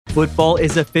Football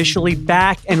is officially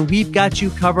back, and we've got you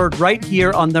covered right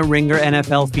here on the Ringer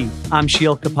NFL feed. I'm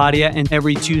Sheil Kapadia, and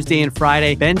every Tuesday and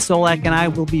Friday, Ben Solak and I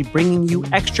will be bringing you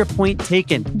Extra Point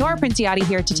Taken. Nora Princiotti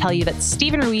here to tell you that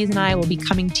Stephen Ruiz and I will be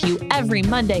coming to you every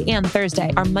Monday and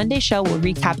Thursday. Our Monday show will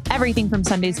recap everything from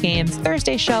Sunday's games.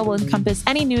 Thursday's show will encompass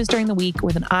any news during the week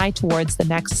with an eye towards the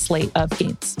next slate of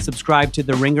games. Subscribe to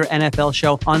the Ringer NFL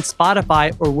show on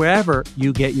Spotify or wherever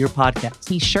you get your podcasts.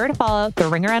 Be sure to follow the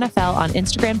Ringer NFL on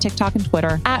Instagram, TikTok, and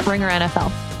Twitter at Ringer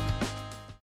NFL.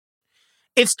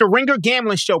 It's the Ringer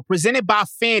Gambling Show presented by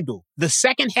FanDuel. The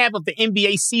second half of the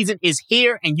NBA season is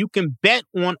here, and you can bet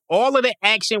on all of the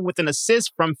action with an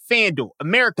assist from FanDuel,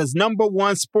 America's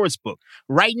 #1 sportsbook.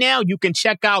 Right now, you can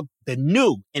check out the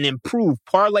new and improved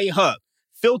Parlay Hub.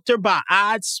 Filter by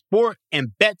odds, sport,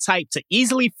 and bet type to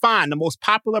easily find the most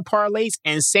popular parlays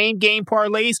and same-game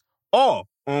parlays all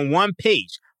on one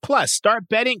page. Plus, start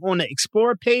betting on the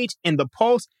Explore page in the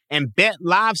Post and bet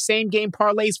live same-game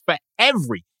parlays for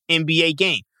every NBA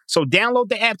game. So download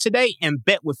the app today and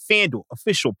bet with FanDuel,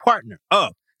 official partner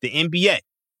of the NBA.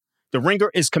 The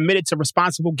Ringer is committed to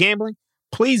responsible gambling.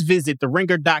 Please visit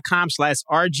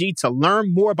theringer.com/RG to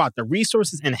learn more about the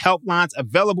resources and helplines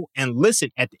available and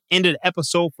listen at the end of the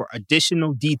episode for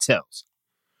additional details.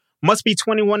 Must be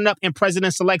 21 and up in present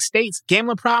and select states.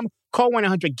 Gambling problem? Call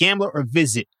 1-800-GAMBLER or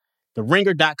visit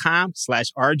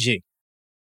theringer.com/RG.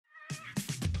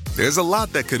 There's a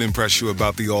lot that could impress you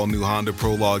about the all-new Honda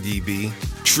Prologue EV.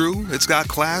 True, it's got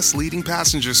class-leading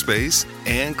passenger space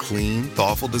and clean,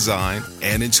 thoughtful design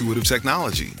and intuitive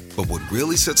technology. But what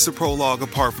really sets the Prologue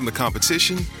apart from the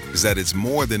competition is that it's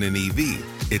more than an EV.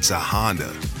 It's a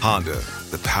Honda. Honda,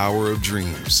 the power of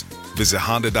dreams. Visit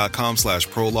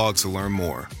honda.com/prologue to learn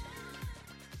more.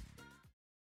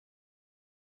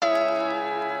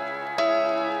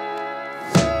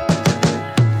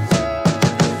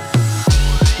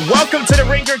 Welcome to the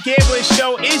Ringer Gambling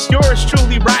Show. It's yours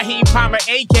truly, Raheem Palmer,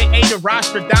 a.k.a. the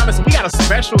Rostradamus. We got a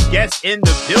special guest in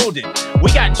the building.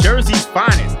 We got Jersey's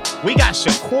finest. We got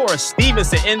Shakur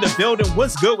Stevenson in the building.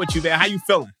 What's good with you, man? How you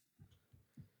feeling?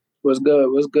 What's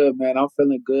good, man? I'm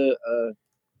feeling good.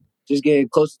 Just getting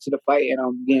closer to the fight, and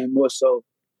I'm getting more so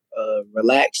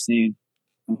relaxed and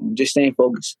just staying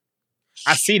focused.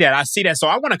 I see that. So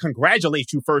I want to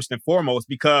congratulate you first and foremost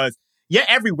because you're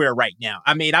everywhere right now.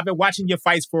 I mean, I've been watching your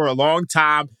fights for a long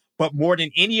time, but more than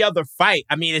any other fight,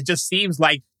 I mean, it just seems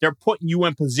like they're putting you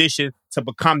in position to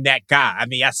become that guy. I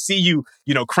mean, I see you,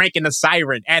 cranking the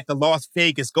siren at the Las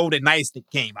Vegas Golden Knights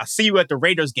game. I see you at the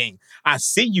Raiders game. I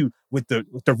see you with the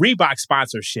Reebok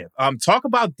sponsorship. Talk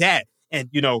about that, and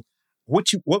what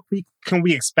can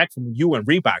we expect from you and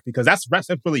Reebok, because that's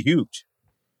really huge.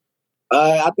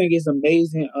 I think it's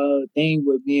amazing thing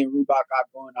with me and Reebok got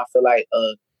going. I feel like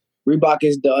Reebok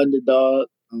is the underdog.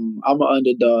 I'm an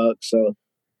underdog, so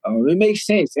it makes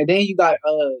sense. And then you got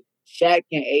Shaq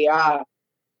and AI.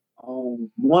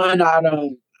 One, I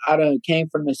done came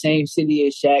from the same city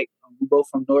as Shaq. We both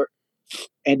from North.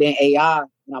 And then AI,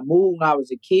 when I moved when I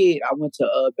was a kid, I went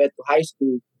to Bethel High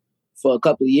School for a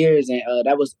couple of years, and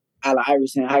that was Allen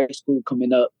Iverson High School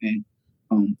coming up. And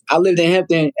I lived in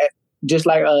Hampton, just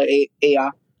like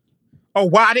AI. Oh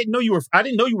wow! I didn't know you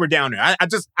were down there.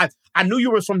 I knew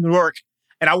you were from New York,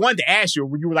 and I wanted to ask you.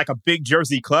 You were like a big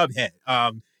Jersey club head.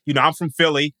 I'm from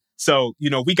Philly, so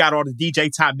we got all the DJ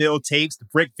Top Mill tapes, the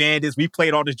Brick Bandits. We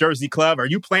played all the Jersey club. Are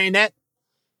you playing that?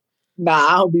 Nah,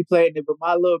 I don't be playing it, but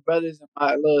my little brothers and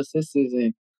my little sisters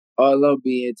and all of them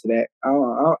be into that. I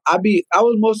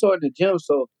was more so in the gym,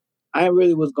 so I ain't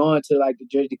really was going to like the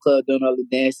Jersey club doing all the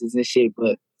dances and shit.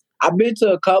 But I've been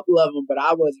to a couple of them, but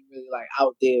I wasn't really like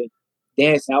out there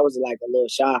dancing. I was like a little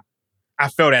shy. I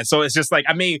feel that. So it's just like,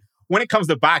 I mean, when it comes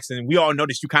to boxing, we all know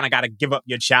that you kind of got to give up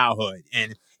your childhood,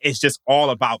 and it's just all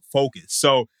about focus.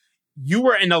 So you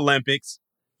were in the Olympics,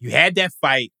 you had that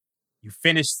fight, you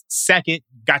finished second,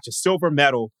 got your silver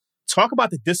medal. Talk about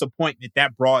the disappointment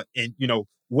that brought, and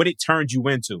what it turned you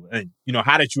into, and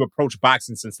how did you approach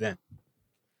boxing since then?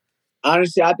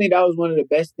 Honestly, I think that was one of the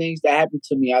best things that happened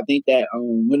to me. I think that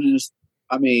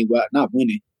not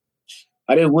winning.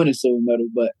 I didn't win a silver medal,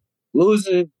 but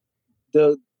losing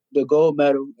the gold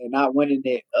medal and not winning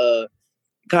it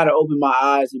kind of opened my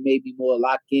eyes and made me more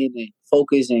locked in and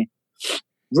focused and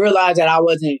realized that I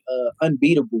wasn't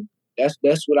unbeatable.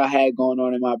 That's what I had going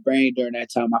on in my brain during that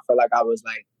time. I felt like I was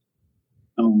like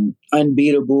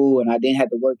unbeatable, and I didn't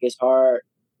have to work as hard,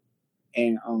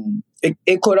 and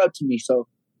it caught up to me. So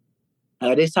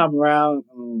this time around,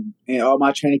 in all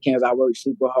my training camps, I work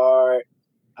super hard.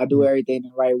 I do everything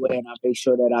the right way, and I make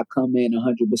sure that I come in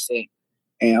 100%.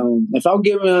 And if I'm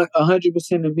giving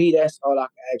 100% of me, that's all I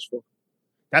can ask for.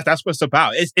 That's what it's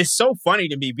about. It's so funny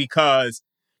to me because,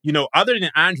 other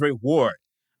than Andre Ward,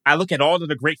 I look at all of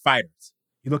the great fighters.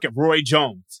 You look at Roy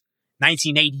Jones,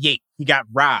 1988, he got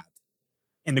robbed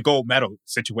in the gold medal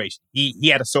situation. He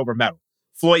had a silver medal.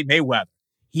 Floyd Mayweather,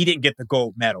 he didn't get the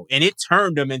gold medal, and it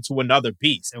turned him into another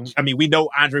beast. And I mean, we know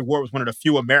Andre Ward was one of the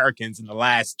few Americans in the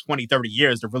last 20, 30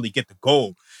 years to really get the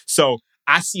gold. So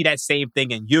I see that same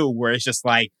thing in you, where it's just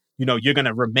like, you're going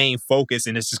to remain focused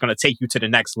and it's just going to take you to the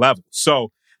next level.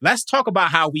 So let's talk about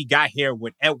how we got here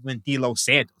with Edwin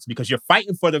Santos, because you're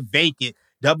fighting for the vacant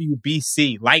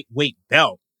WBC lightweight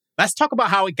belt. Let's talk about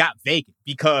how it got vacant,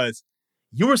 because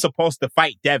you were supposed to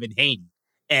fight Devin Haney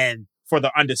and for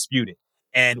the undisputed.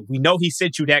 And we know he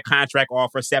sent you that contract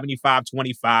offer,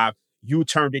 75-25. You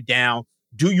turned it down.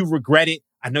 Do you regret it?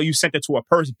 I know you sent it to a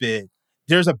purse bid.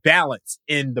 There's a balance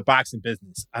in the boxing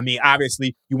business. I mean,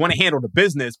 obviously, you want to handle the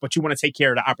business, but you want to take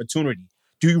care of the opportunity.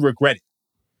 Do you regret it?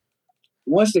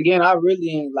 Once again, I really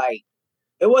ain't like.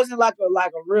 It wasn't like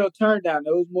a real turn down.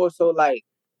 It was more so like,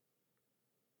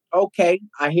 okay,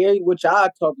 I hear what y'all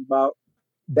talking about.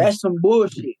 That's some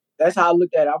bullshit. That's how I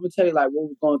looked at it. I'm gonna tell you like what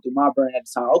was going through my brain at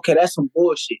the time. Okay, that's some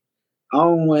bullshit. I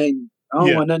don't want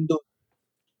nothing to do.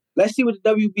 Let's see what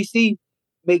the WBC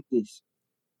make this.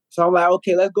 So I'm like,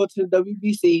 okay, let's go to the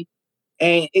WBC.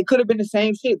 And it could have been the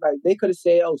same shit. Like they could have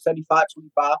said,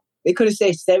 75-25. They could have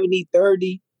said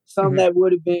 70-30, something that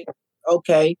would have been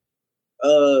okay.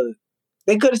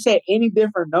 They could have said any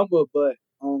different number, but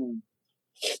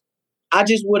I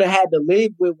just would have had to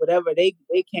live with whatever they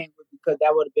came with, because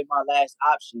that would have been my last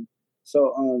option.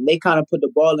 So they kind of put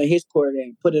the ball in his court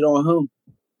and put it on him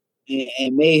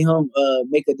and made him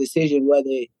make a decision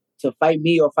whether to fight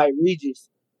me or fight Regis.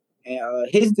 And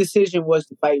his decision was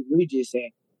to fight Regis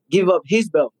and give up his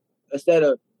belt instead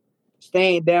of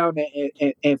staying down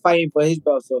and fighting for his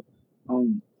belt. So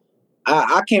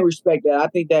I can't respect that. I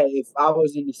think that if I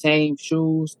was in the same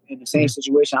shoes, in the same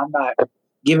situation, I'm not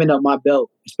giving up my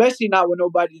belt, especially not with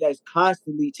nobody that's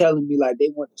constantly telling me like they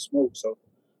want to smoke. So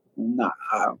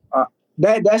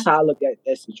that's how I look at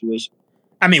that situation.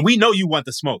 I mean, we know you want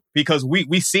the smoke because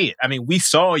we see it. I mean, we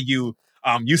saw you.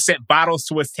 You sent bottles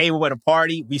to his table at a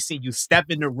party. We see you step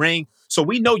in the ring. So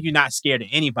we know you're not scared of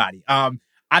anybody.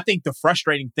 I think the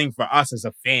frustrating thing for us as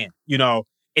a fan,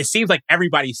 it seems like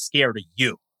everybody's scared of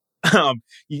you.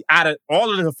 Out of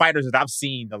all of the fighters that I've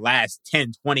seen the last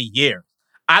 10, 20 years,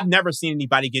 I've never seen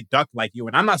anybody get ducked like you.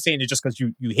 And I'm not saying it just because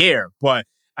you here, but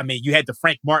I mean, you had the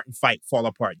Frank Martin fight fall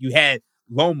apart. You had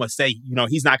Loma say,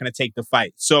 he's not going to take the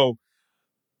fight. So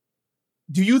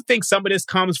do you think some of this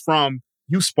comes from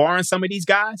you sparring some of these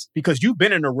guys? Because you've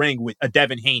been in the ring with a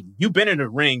Devin Haney. You've been in the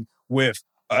ring with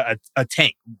a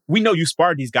Tank. We know you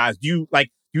sparred these guys. Do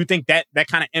you think that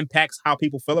kind of impacts how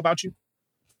people feel about you?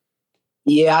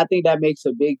 Yeah, I think that makes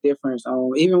a big difference.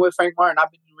 Even with Frank Martin,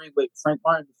 I've been in the ring with Frank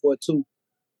Martin before too.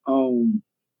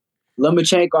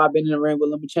 Lomachenko, I've been in the ring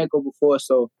with Lomachenko before.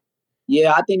 So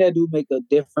yeah, I think that do make a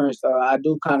difference. I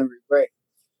do kind of regret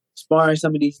sparring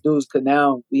some of these dudes, because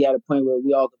now we at a point where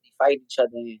we all could be fighting each other.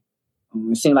 And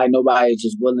it seemed like nobody is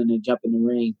just willing to jump in the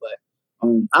ring. But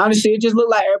honestly, it just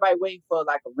looked like everybody waiting for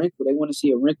like a wrinkle. They want to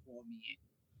see a wrinkle on me.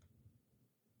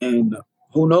 And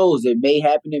who knows? It may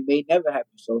happen. It may never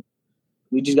happen. So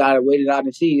we just got to wait it out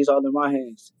and see. It's all in my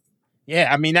hands. Yeah,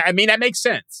 I mean, that makes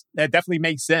sense. That definitely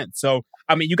makes sense. So,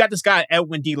 I mean, you got this guy,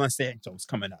 Edwin Santos,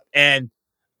 coming up. And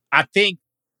I think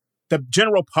the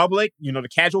general public, the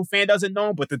casual fan doesn't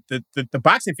know him, but the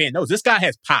boxing fan knows this guy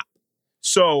has pop.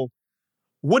 So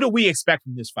what do we expect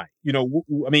from this fight?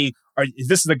 I mean, is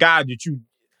this the guy that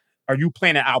are you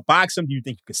planning to outbox him? Do you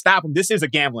think you can stop him? This is a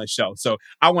gambling show. So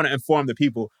I want to inform the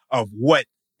people of what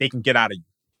they can get out of you.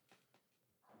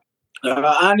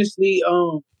 Honestly,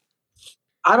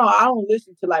 I don't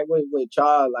listen to like what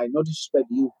Charles, like no disrespect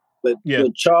to you, but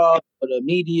what Charles or the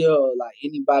media or like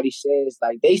anybody says,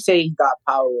 like they say he got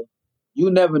power. You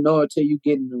never know until you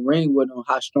get in the ring with him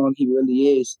how strong he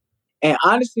really is. And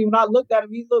honestly, when I looked at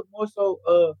him, he looked more so.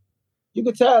 You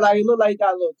could tell like he looked like he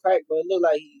got a little crack, but it looked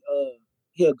like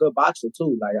he a good boxer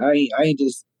too. Like I ain't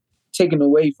just taking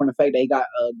away from the fact that he got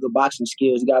good boxing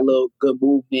skills. He got a little good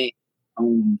movement.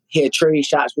 He had trade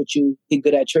shots with you. He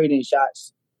good at trading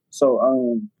shots. So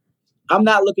I'm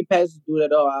not looking past this dude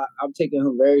at all. I'm taking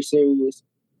him very serious.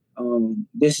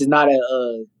 This is not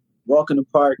a walk in the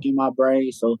park in my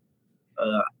brain. So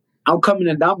I'm coming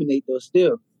to dominate though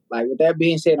still. Like with that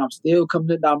being said, I'm still coming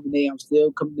to dominate. I'm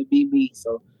still coming to be me.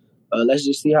 So let's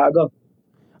just see how it goes.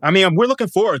 I mean, we're looking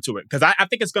forward to it because I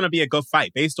think it's going to be a good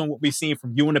fight based on what we've seen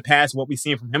from you in the past, what we've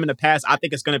seen from him in the past. I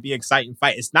think it's going to be an exciting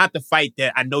fight. It's not the fight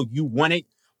that I know you wanted,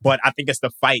 but I think it's the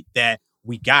fight that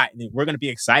we got, and we're going to be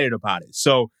excited about it.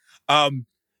 So,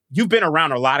 you've been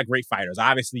around a lot of great fighters.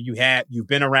 Obviously, you've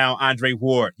been around Andre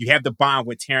Ward. You have the bond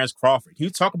with Terrence Crawford. Can you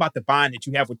talk about the bond that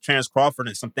you have with Terrence Crawford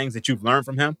and some things that you've learned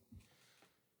from him?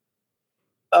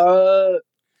 I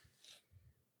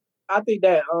think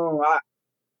that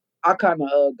I kind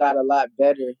of got a lot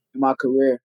better in my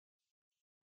career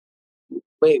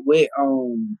with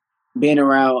being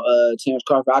around Terrence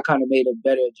Crawford. I kind of made a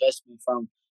better adjustment from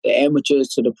the amateurs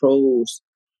to the pros.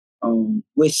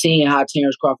 With seeing how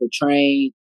Terrence Crawford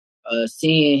trained,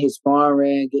 seeing his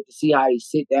sparring, get to see how he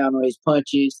sit down on his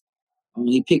punches.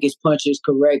 He pick his punches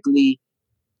correctly.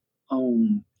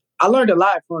 I learned a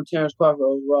lot from Terrence Crawford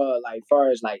overall, like as far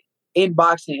as like in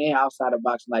boxing and outside of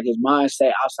boxing. Like his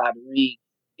mindset outside the ring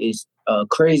is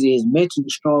crazy. His mental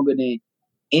stronger than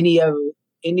any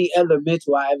other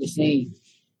mental I ever seen.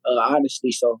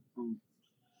 Honestly, so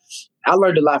I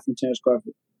learned a lot from Terrence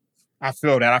Crawford. I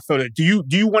feel that. Do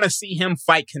you want to see him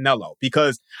fight Canelo?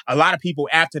 Because a lot of people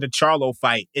after the Charlo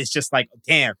fight, it's just like,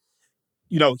 damn,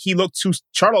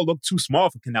 Charlo looked too small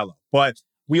for Canelo. But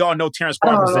we all know Terrence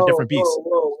Crawford is a different beast.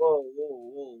 Whoa.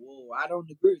 I don't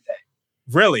agree with that.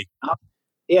 Really?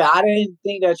 I didn't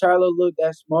think that Charlo looked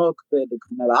that small compared to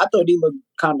Canelo. I thought he looked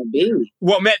kind of big.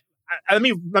 Well, man, let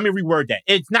me reword that.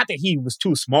 It's not that he was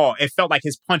too small. It felt like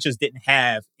his punches didn't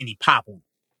have any pop on them.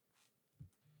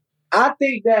 I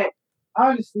think that,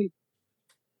 honestly,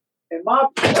 in my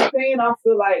opinion, I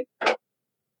feel like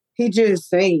he just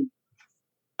saying.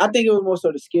 I think it was more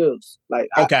so the skills. Like,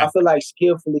 okay. I feel like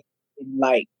skillfully,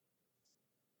 like,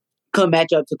 couldn't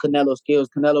match up to Canelo's skills.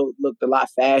 Canelo looked a lot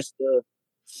faster,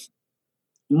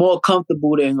 more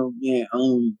comfortable than him. Yeah.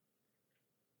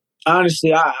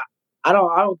 Honestly, I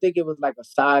don't think it was like a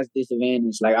size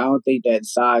disadvantage. Like, I don't think that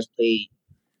size played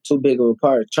too big of a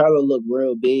part. Charlo looked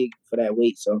real big for that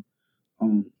weight, so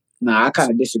I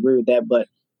kind of disagree with that. But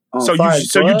so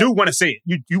you do want to see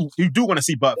it. You do want to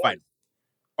see Bud fight him.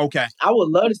 Okay. I would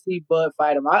love to see Bud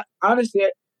fight him. I honestly,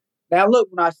 now look,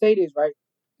 when I say this, right?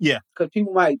 Yeah. Because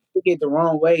people might take it the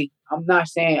wrong way. I'm not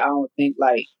saying I don't think,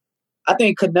 like, I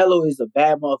think Canelo is a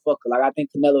bad motherfucker. Like, I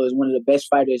think Canelo is one of the best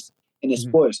fighters in the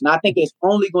sports. And I think it's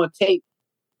only going to take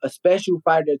a special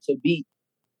fighter to beat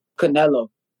Canelo.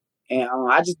 And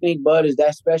I just think Bud is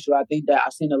that special. I think that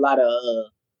I've seen a lot of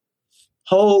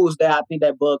holes that I think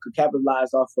that Bud could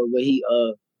capitalize off of, where he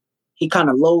kind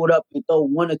of load up and throw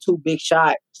one or two big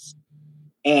shots.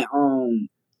 And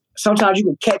sometimes you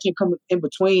can catch him coming in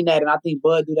between that, and I think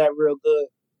Bud do that real good.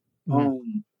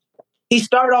 He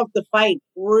started off the fight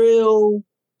real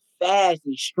fast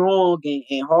and strong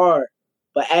and hard,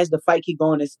 but as the fight keep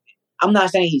going, I'm not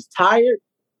saying he's tired,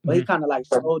 but he kind of like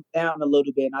slowed down a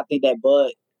little bit, and I think that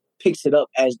Bud picks it up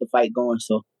as the fight going.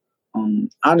 So,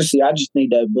 honestly, I just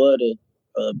think that Bud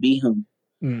beat him,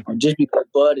 just because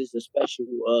Bud is a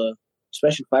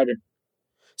special fighter.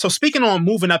 So, speaking on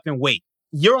moving up in weight,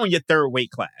 you're on your third weight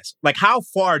class. Like, how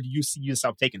far do you see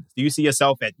yourself taking this? Do you see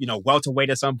yourself at, welterweight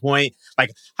at some point?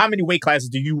 Like, how many weight classes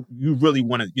do you really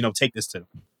want to, take this to?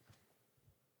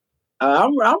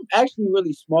 I'm actually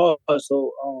really small,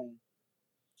 so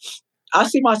I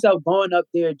see myself going up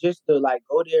there just to like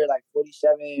go there like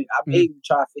 47. I may even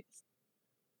try 50.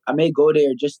 I may go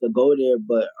there just to go there,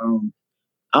 but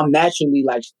I'm naturally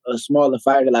like a smaller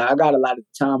fighter. Like, I got a lot of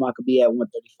time I could be at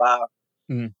 135.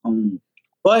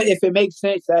 But if it makes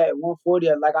sense at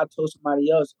 140, like I told somebody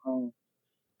else,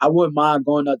 I wouldn't mind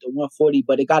going up to 140,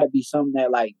 but it got to be something that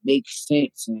like makes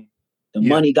sense, and the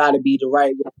money got to be the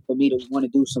right way for me to want to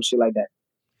do some shit like that.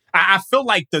 I feel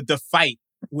like the fight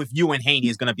with you and Haney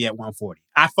is going to be at 140.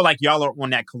 I feel like y'all are on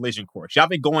that collision course. Y'all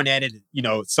been going at it,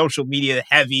 social media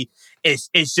heavy. It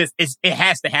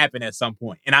has to happen at some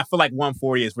point. And I feel like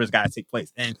 140 is where it's got to take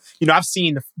place. And, I've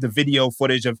seen the video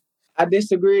footage of. I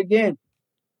disagree again.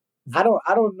 I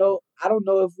don't know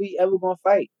if we ever gonna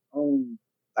fight.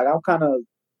 Like, I'm kind of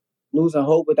losing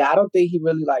hope with that. I don't think he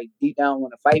really like deep down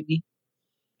want to fight me.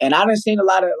 And I done seen a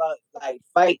lot of like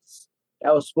fights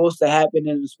that was supposed to happen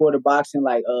in the sport of boxing.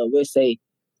 Like we'll say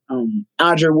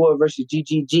Andre Ward versus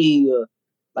GGG.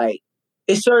 Like,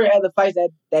 it's certain other fights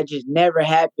that just never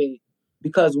happened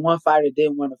because one fighter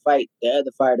didn't want to fight the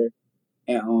other fighter.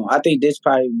 And I think this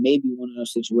probably maybe one of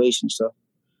those situations. So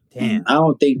damn, I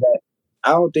don't think that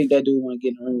dude want to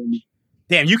get in the ring with me.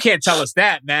 Damn, you can't tell us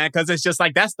that, man, because it's just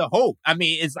like, that's the hope. I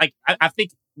mean, it's like, I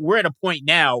think we're at a point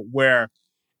now where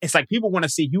it's like people want to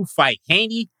see you fight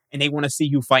Haney and they want to see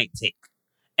you fight Tank.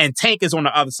 And Tank is on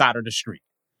the other side of the street.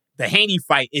 The Haney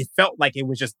fight, it felt like it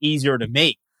was just easier to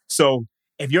make. So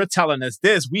if you're telling us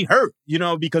this, we hurt,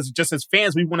 because just as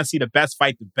fans, we want to see the best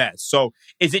fight the best. So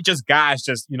is it just guys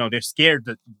just, they're scared,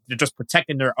 they're just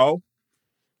protecting their O?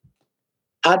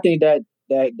 I think that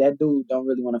dude don't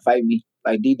really want to fight me.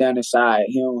 Like deep down inside,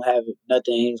 he don't have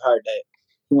nothing in his heart that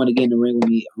he want to get in the ring with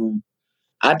me.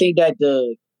 I think that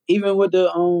even with the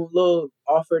little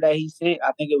offer that he sent,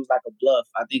 I think it was like a bluff.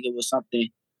 I think it was something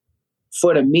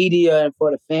for the media and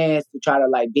for the fans to try to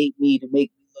like bait me to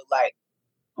make me look like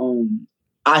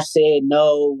I said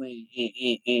no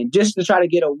and just to try to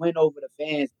get a win over the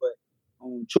fans. But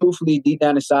truthfully, deep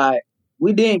down inside,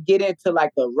 we didn't get into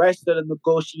like the rest of the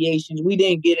negotiations. We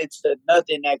didn't get into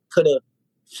nothing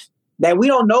that we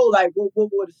don't know like what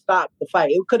would have stopped the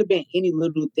fight. It could have been any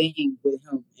little thing with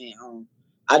him, and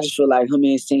I just feel like him and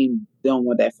his team don't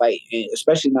want that fight, and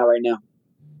especially not right now.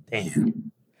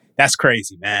 Damn, that's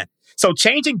crazy, man. So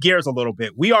changing gears a little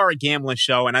bit, we are a gambling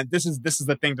show, and this is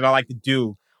the thing that I like to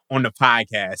do on the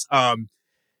podcast.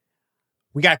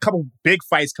 We got a couple big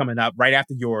fights coming up right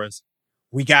after yours.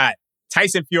 We got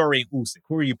Tyson Fury and Usyk.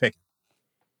 Who are you picking?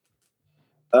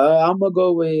 I'm gonna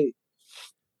go with.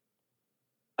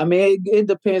 I mean, it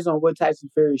depends on what Tyson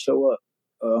Fury show up.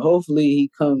 Hopefully, he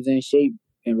comes in shape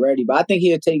and ready. But I think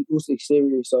he'll take Usyk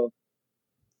serious. So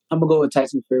I'm gonna go with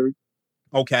Tyson Fury.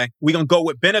 Okay, we're gonna go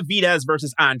with Benavidez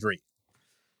versus Andre.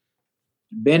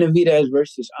 Benavidez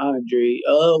versus Andre.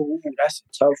 Oh, that's a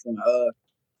tough one.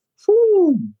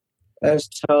 That's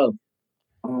tough.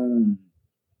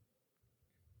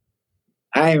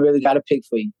 I ain't really got a pick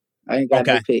for you. I ain't got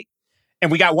no pick. And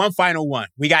we got one final one.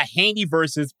 We got Haney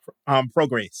versus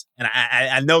Prograis. And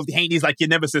I know Haney's like your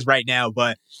nemesis right now,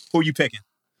 but who are you picking?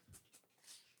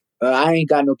 I ain't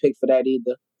got no pick for that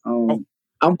either.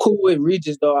 I'm cool with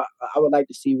Regis, though. I would like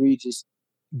to see Regis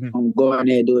go in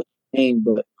there and do it.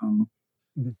 But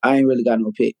I ain't really got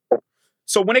no pick.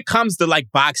 So when it comes to like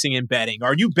boxing and betting,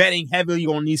 are you betting heavily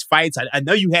on these fights? I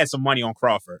know you had some money on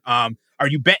Crawford. Are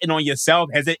you betting on yourself?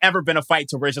 Has it ever been a fight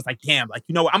to where it's just like, damn, like,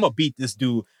 you know what? I'm going to beat this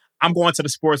dude. I'm going to the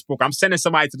sports book. I'm sending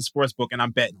somebody to the sports book and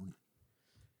I'm betting on it.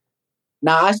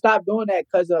 Nah, I stopped doing that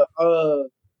because of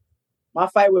my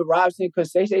fight with Robson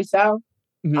Conceição Sal.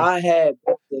 I had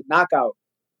the knockout.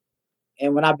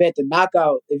 And when I bet the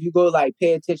knockout, if you go like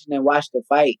pay attention and watch the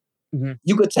fight,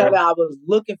 you could tell that I was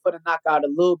looking for the knockout a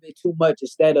little bit too much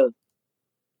instead of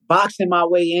boxing my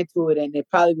way into it. And it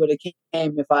probably would have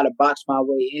came if I'd have boxed my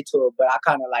way into it. But I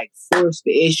kind of like forced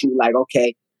the issue. Like,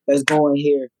 okay, let's go in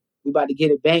here. We about to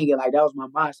get it banging. Like, that was my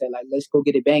mindset. Like, let's go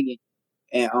get it banging.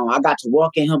 And I got to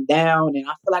walking him down. And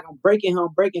I feel like I'm breaking him.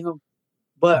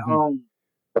 But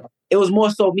it was more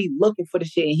so me looking for the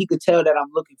shit. And he could tell that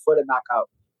I'm looking for the knockout.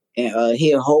 And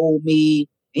he'll hold me.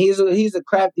 He's a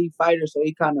crafty fighter, so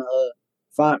he kind of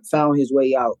found his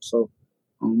way out. So,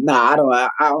 I'm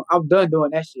done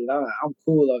doing that shit. I'm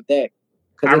cool of that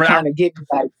because it kind of get me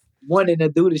like wanting to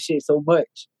do the shit so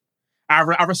much. I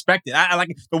respect it. I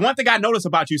like it. The one thing I noticed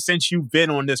about you since you've been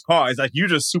on this call is like you're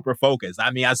just super focused.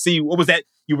 I mean, I see. What was that?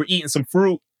 You were eating some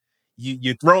fruit.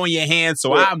 You're throwing your hands.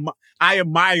 So yeah. I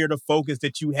admire the focus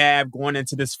that you have going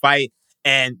into this fight.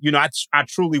 And, you know, I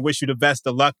truly wish you the best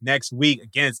of luck next week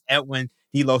against Edwin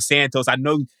Santos. I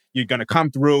know you're going to come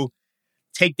through,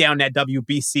 take down that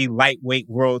WBC lightweight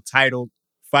world title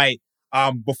fight.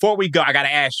 Before we go, I got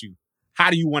to ask you,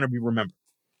 how do you want to be remembered?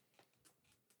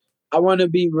 I want to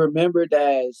be remembered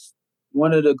as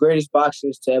one of the greatest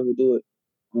boxers to ever do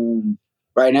it.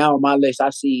 Right now on my list, I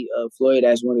see Floyd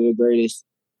as one of the greatest.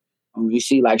 You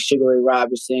see like Sugar Ray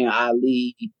Robinson,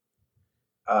 Ali.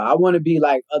 I want to be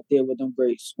like up there with them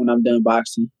greats when I'm done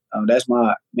boxing. That's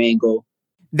my main goal.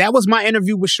 That was my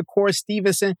interview with Shakur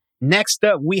Stevenson. Next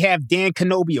up, we have Dan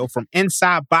Canobio from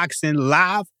Inside Boxing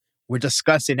Live. We're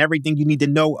discussing everything you need to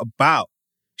know about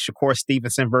Shakur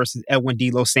Stevenson versus Edwin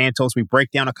Santos. We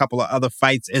break down a couple of other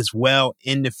fights as well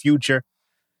in the future.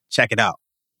 Check it out.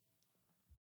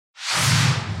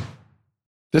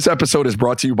 This episode is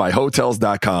brought to you by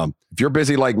Hotels.com. If you're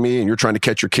busy like me and you're trying to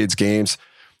catch your kids' games,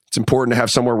 it's important to have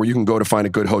somewhere where you can go to find a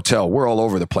good hotel. We're all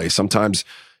over the place. Sometimes,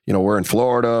 you know, we're in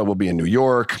Florida, we'll be in New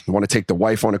York. You want to take the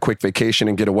wife on a quick vacation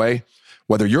and get away?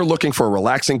 Whether you're looking for a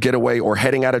relaxing getaway or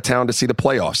heading out of town to see the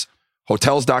playoffs,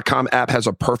 Hotels.com app has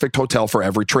a perfect hotel for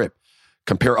every trip.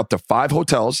 Compare up to 5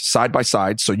 hotels side by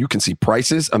side so you can see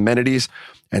prices, amenities,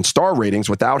 and star ratings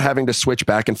without having to switch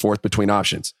back and forth between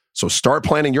options. So start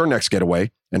planning your next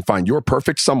getaway and find your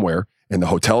perfect somewhere in the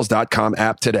Hotels.com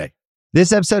app today.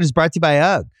 This episode is brought to you by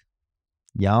UGG.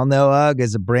 Y'all know UGG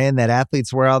is a brand that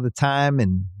athletes wear all the time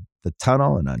in the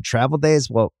tunnel and on travel days.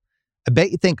 Well, I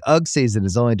bet you think UGG season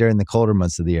is only during the colder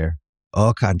months of the year.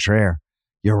 Au contraire,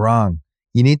 you're wrong.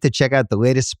 You need to check out the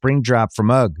latest spring drop from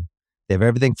UGG. They have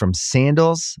everything from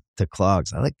sandals to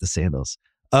clogs. I like the sandals.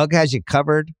 UGG has you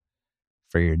covered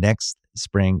for your next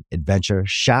spring adventure.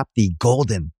 Shop the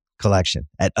Golden Collection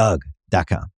at UGG.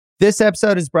 This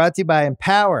episode is brought to you by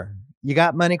Empower. You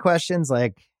got money questions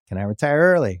like, can I retire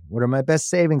early? What are my best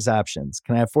savings options?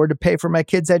 Can I afford to pay for my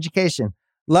kids' education?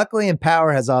 Luckily,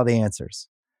 Empower has all the answers.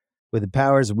 With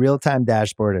Empower's real-time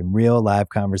dashboard and real live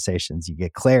conversations, you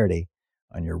get clarity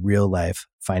on your real-life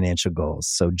financial goals.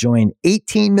 So join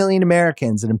 18 million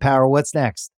Americans and Empower what's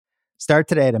next. Start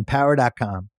today at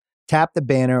empower.com. Tap the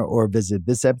banner or visit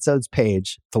this episode's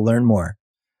page to learn more.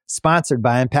 Sponsored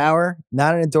by Empower,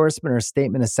 not an endorsement or a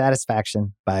statement of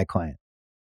satisfaction by a client.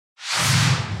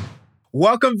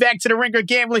 Welcome back to the Ringer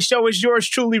Gambling Show. It's yours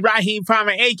truly, Raheem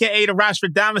Palmer, a.k.a. the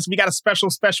Rostradamus. We got a special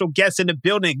guest in the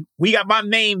building. We got my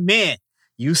main man.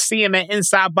 You see him at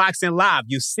Inside Boxing Live.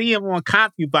 You see him on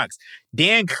CompuBox.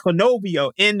 Dan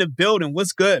Canovio in the building.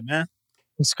 What's good, man?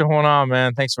 What's going on,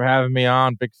 man? Thanks for having me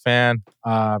on. Big fan.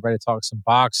 Ready to talk some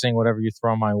boxing, whatever you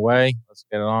throw my way. Let's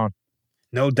get it on.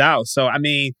 No doubt. So,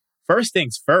 first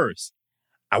things first.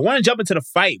 I want to jump into the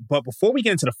fight, but before we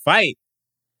get into the fight,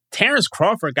 Terrence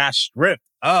Crawford got stripped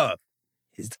of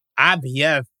his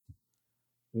IBF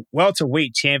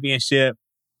welterweight championship.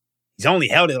 He's only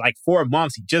held it like 4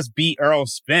 months. He just beat Errol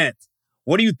Spence.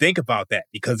 What do you think about that?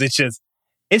 Because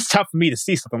it's tough for me to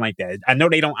see something like that. I know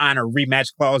they don't honor rematch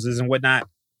clauses and whatnot.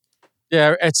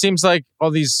 Yeah, it seems like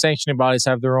all these sanctioning bodies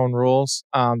have their own rules.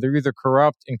 They're either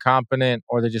corrupt, incompetent,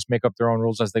 or they just make up their own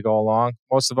rules as they go along.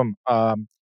 Most of them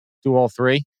do all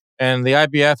three. And the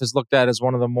IBF is looked at as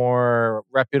one of the more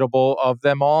reputable of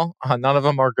them all. None of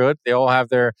them are good. They all have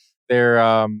their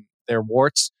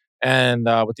warts. And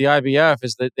with the IBF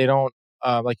is that they don't,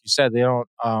 like you said, they don't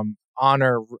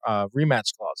honor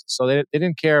rematch clauses. So they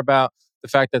didn't care about the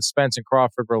fact that Spence and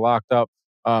Crawford were locked up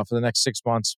for the next 6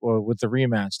 months with the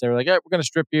rematch. They were like, yeah, we're going to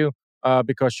strip you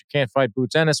because you can't fight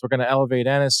Boots Ennis. We're going to elevate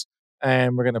Ennis,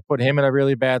 and we're going to put him in a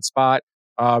really bad spot.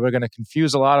 We're going to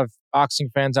confuse a lot of boxing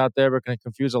fans out there. We're going to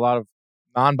confuse a lot of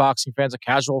non-boxing fans,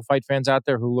 casual fight fans out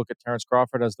there who look at Terrence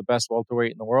Crawford as the best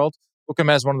welterweight in the world, look at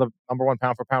him as one of the number one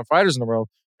pound-for-pound fighters in the world.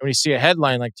 And when you see a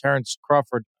headline like Terrence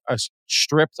Crawford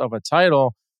stripped of a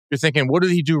title, you're thinking, what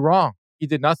did he do wrong? He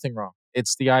did nothing wrong.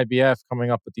 It's the IBF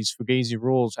coming up with these fugazi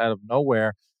rules out of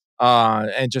nowhere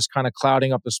and just kind of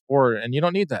clouding up the sport. And you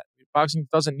don't need that. Boxing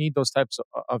doesn't need those types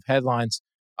of headlines.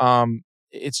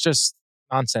 It's just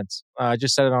nonsense. I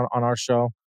just said it on our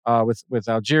show with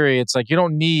Algeria. It's like you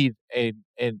don't need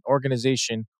an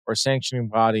organization or sanctioning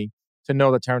body to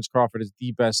know that Terrence Crawford is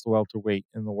the best welterweight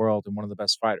in the world and one of the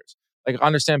best fighters. Like, I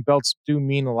understand belts do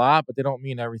mean a lot, but they don't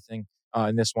mean everything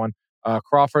in this one.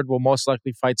 Crawford will most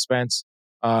likely fight Spence.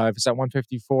 If it's at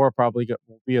 154, probably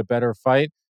will be a better fight.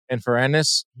 And for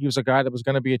Ennis, he was a guy that was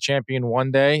going to be a champion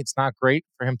one day. It's not great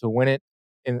for him to win it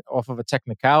off of a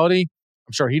technicality.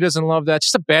 I'm sure he doesn't love that.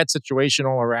 Just a bad situation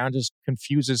all around. Just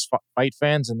confuses fight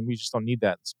fans, and we just don't need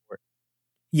that in sport.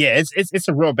 Yeah, it's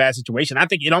a real bad situation. I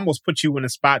think it almost puts you in a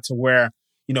spot to where,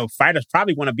 fighters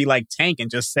probably want to be like Tank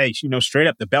and just say, straight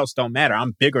up, the belts don't matter.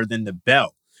 I'm bigger than the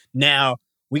belt. Now,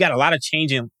 we got a lot of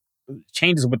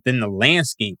changes within the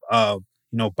landscape of,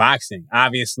 boxing.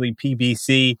 Obviously,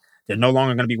 PBC, they're no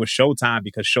longer going to be with Showtime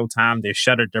because Showtime, they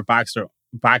shuttered their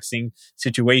boxing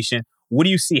situation. What do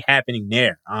you see happening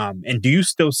there? And do you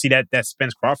still see that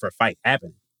Spence Crawford fight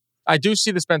happening? I do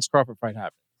see the Spence Crawford fight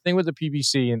happening. The thing with the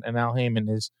PBC and Al Heyman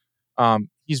is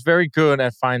he's very good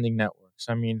at finding networks.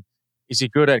 I mean, is he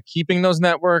good at keeping those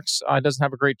networks? Doesn't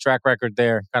have a great track record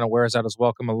there. Kind of wears out his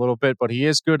welcome a little bit, but he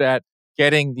is good at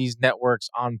getting these networks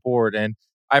on board. And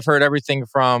I've heard everything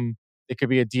from it could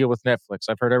be a deal with Netflix.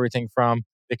 I've heard everything from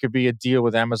it could be a deal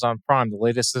with Amazon Prime. The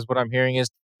latest is what I'm hearing is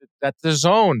that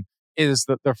DAZN is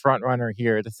the front runner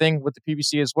here. The thing with the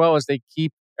PBC as well is they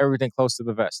keep everything close to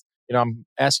the vest. I'm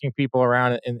asking people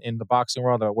around in the boxing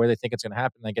world where they think it's going to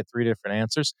happen. I get 3 different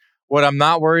answers. What I'm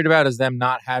not worried about is them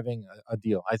not having a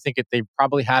deal. I think they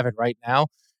probably have it right now,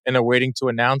 and they're waiting to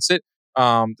announce it.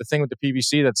 The thing with the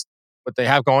PBC, that's what they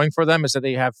have going for them, is that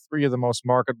they have 3 of the most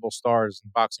marketable stars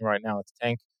in boxing right now. It's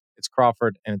Tank, it's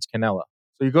Crawford, and it's Canelo.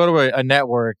 So you go to a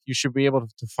network, you should be able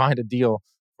to find a deal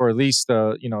for at least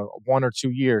 1 or 2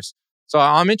 years. So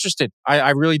I'm interested. I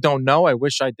really don't know. I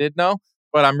wish I did know.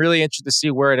 But I'm really interested to see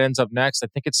where it ends up next. I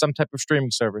think it's some type of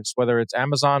streaming service, whether it's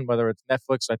Amazon, whether it's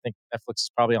Netflix. I think Netflix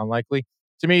is probably unlikely.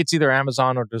 To me, it's either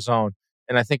Amazon or DAZN.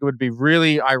 And I think it would be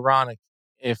really ironic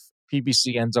if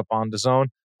PBC ends up on DAZN.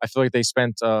 I feel like they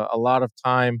spent a lot of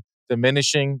time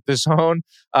diminishing DAZN,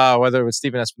 whether it was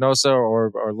Steven Espinosa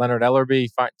or Leonard Ellerby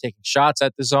taking shots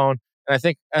at DAZN. And I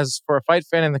think as for a fight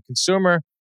fan and the consumer,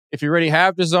 if you already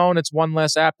have DAZN, it's one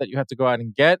less app that you have to go out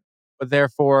and get. But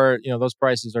therefore, those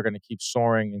prices are going to keep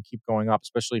soaring and keep going up,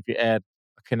 especially if you add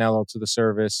a Canelo to the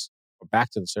service, or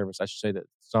back to the service, I should say, the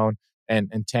zone.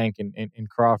 and Tank and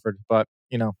Crawford. But,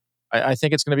 I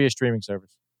think it's going to be a streaming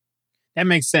service. That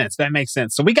makes sense.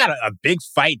 So we got a big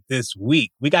fight this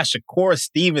week. We got Shakur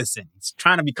Stevenson. He's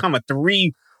trying to become a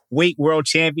 3-weight world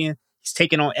champion. He's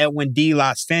taking on Edwin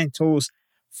Santos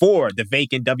for the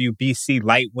vacant WBC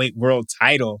lightweight world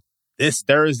title this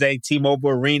Thursday, T-Mobile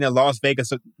Arena, Las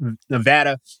Vegas,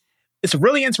 Nevada. It's a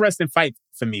really interesting fight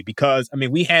for me because,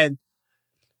 we had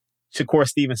Shakur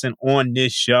Stevenson on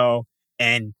this show,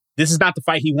 and this is not the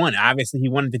fight he wanted. Obviously, he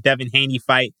wanted the Devin Haney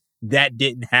fight. That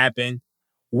didn't happen.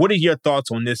 What are your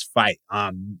thoughts on this fight?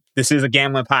 This is a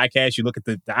gambling podcast. You look at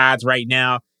the odds right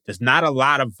now. There's not a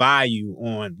lot of value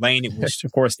on laying it with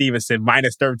Shakur Stevenson,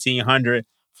 minus 1,300,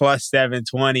 plus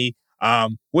 720.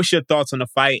 What's your thoughts on the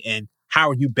fight, and how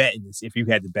are you betting this if you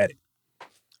had to bet it?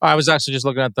 I was actually just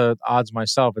looking at the odds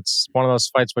myself. It's one of those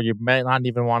fights where you may not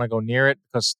even want to go near it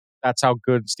because that's how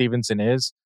good Stevenson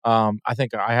is. I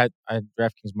think I had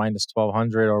DraftKings minus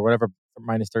 1,200 or whatever,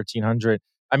 minus 1,300.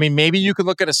 Maybe you could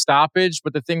look at a stoppage,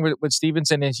 but the thing with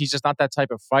Stevenson is he's just not that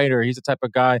type of fighter. He's the type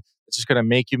of guy that's just going to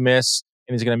make you miss,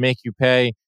 and he's going to make you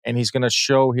pay, and he's going to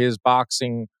show his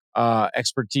boxing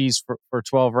expertise for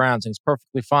 12 rounds, and he's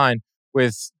perfectly fine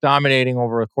with dominating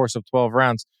over a course of 12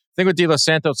 rounds. The thing with De Los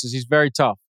Santos is he's very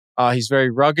tough. He's very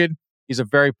rugged. He's a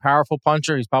very powerful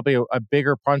puncher. He's probably a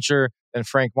bigger puncher than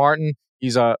Frank Martin.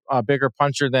 He's a bigger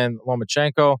puncher than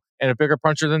Lomachenko and a bigger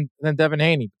puncher than Devin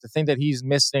Haney. The thing that he's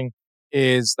missing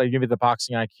is like maybe the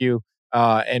boxing IQ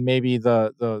and maybe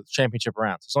the championship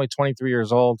rounds. He's only 23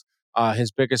 years old.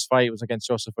 His biggest fight was against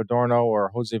Joseph Adorno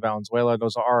or Jose Valenzuela.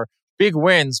 Those are big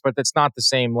wins, but that's not the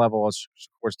same level as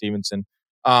Shakur Stevenson.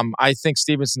 I think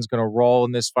Stevenson's going to roll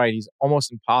in this fight. He's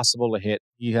almost impossible to hit.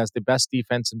 He has the best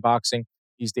defense in boxing.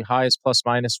 He's the highest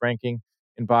plus-minus ranking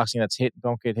in boxing. That's hit,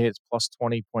 don't get hit. It's plus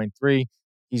 20.3.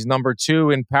 He's number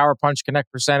 2 in power punch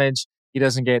connect percentage. He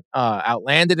doesn't get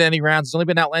outlanded in any rounds. He's only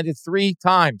been outlanded 3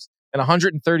 times in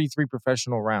 133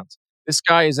 professional rounds. This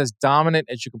guy is as dominant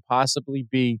as you can possibly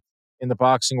be in the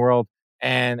boxing world.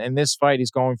 And in this fight,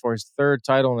 he's going for his 3rd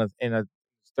title in a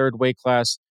 3rd weight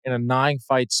class in a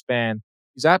 9-fight span.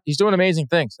 He's doing amazing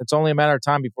things. It's only a matter of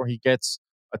time before he gets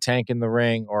a Tank in the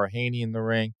ring or a Haney in the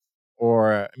ring,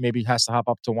 or maybe he has to hop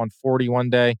up to 140 one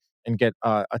day and get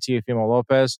a Teofimo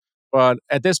Lopez. But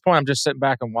at this point, I'm just sitting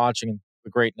back and watching the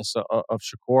greatness of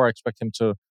Shakur. I expect him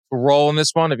to roll in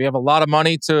this one. If you have a lot of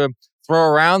money to throw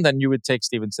around, then you would take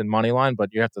Stevenson money line, but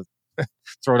you have to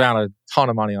throw down a ton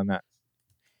of money on that.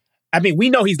 We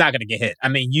know he's not going to get hit.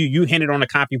 You hinted on the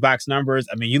CompuBox numbers.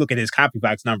 You look at his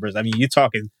CompuBox numbers. You're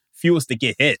talking fewest to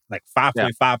get hit, like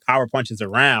 5.5 power punches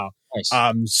around. Nice.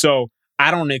 So I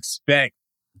don't expect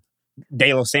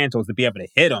De Los Santos to be able to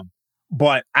hit him.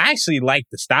 But I actually like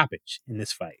the stoppage in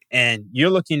this fight. And you're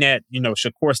looking at,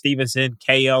 Shakur Stevenson,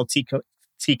 KO,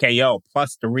 TKO,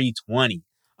 plus 320.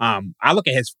 I look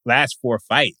at his last 4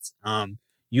 fights.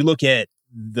 You look at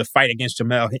the fight against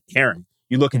Jamel Herring.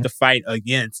 You look at the fight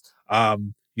against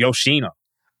Yoshino.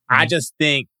 I just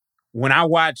think when I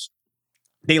watch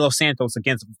De Los Santos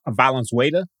against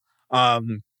Valenzuela,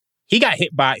 he got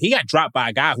dropped by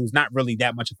a guy who's not really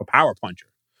that much of a power puncher.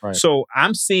 Right. So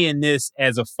I'm seeing this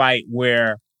as a fight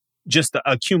where just the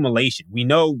accumulation. We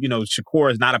know,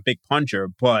 Shakur is not a big puncher,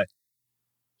 but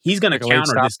he's going to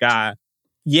counter this guy.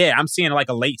 Yeah, I'm seeing like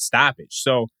a late stoppage.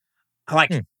 So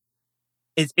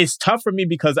it's tough for me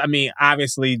because,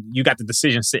 obviously you got the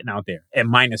decision sitting out there at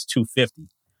minus 250,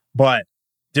 but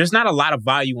there's not a lot of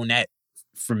value on that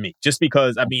for me. Just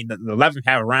because, the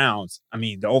 11.5 rounds,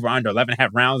 the over-under 11.5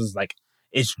 rounds is like,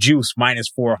 it's juice minus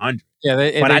 400. Yeah,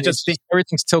 but I just think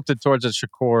everything's tilted towards a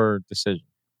Shakur decision.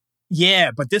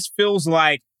 Yeah, but this feels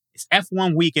like it's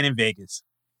F1 weekend in Vegas.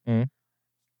 Mm-hmm.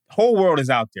 The whole world is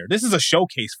out there. This is a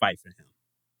showcase fight for him.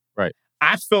 Right.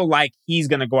 I feel like he's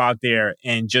going to go out there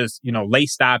and just, late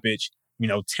stoppage,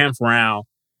 10th round.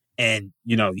 And,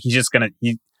 he's just going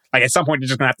to, at some point, they're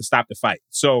just going to have to stop the fight.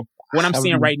 So what I'm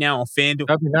seeing right now on FanDuel.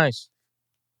 That'd be nice.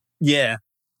 Yeah.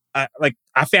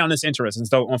 I found this interesting.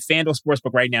 So on FanDuel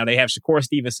Sportsbook right now, they have Shakur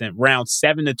Stevenson rounds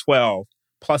 7 to 12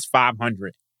 plus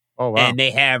 500. Oh, wow. And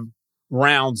they have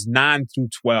rounds 9 through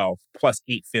 12 plus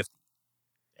 850.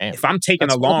 Damn. If I'm taking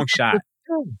a long shot.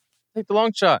 Take the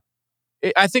long shot.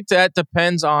 I think that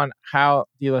depends on how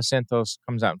De Los Santos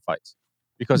comes out and fights.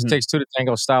 Because it takes 2 to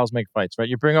tango. Styles make fights, right?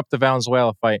 You bring up the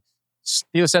Valenzuela fight.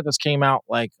 De Los Santos came out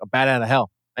like a bat out of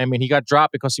hell. He got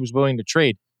dropped because he was willing to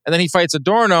trade. And then he fights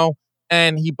Adorno.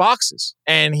 And he boxes,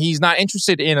 and he's not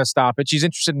interested in a stoppage. He's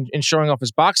interested in showing off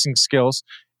his boxing skills.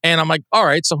 And I'm like, all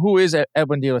right, so who is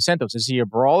Edwin De Los Santos? Is he a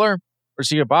brawler or is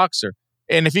he a boxer?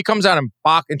 And if he comes out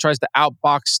and tries to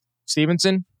outbox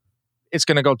Stevenson, it's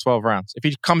going to go 12 rounds. If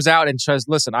he comes out and says,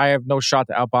 listen, I have no shot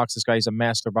to outbox this guy. He's a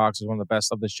master boxer, one of the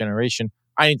best of this generation.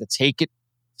 I need to take it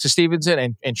to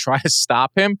Stevenson and try to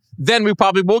stop him. Then we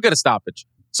probably will get a stoppage.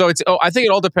 So I think it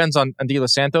all depends on De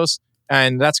Los Santos.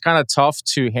 And that's kind of tough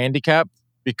to handicap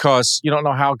because you don't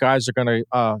know how guys are going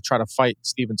to try to fight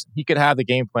Stevenson. He could have the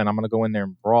game plan. I'm going to go in there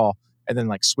and brawl and then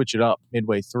like switch it up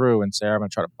midway through and say, I'm going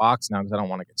to try to box now because I don't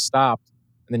want to get stopped.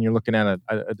 And then you're looking at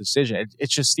a decision.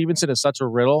 It's just Stevenson is such a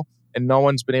riddle and no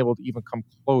one's been able to even come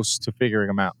close to figuring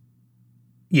him out.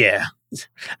 Yeah.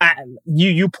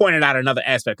 You pointed out another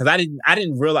aspect because I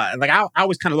didn't realize, like I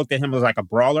always kind of looked at him as like a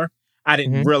brawler. I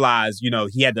didn't realize,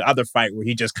 he had the other fight where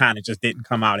he just kind of just didn't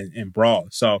come out and brawl.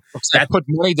 So I put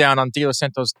money down on De Los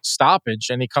Santos' stoppage,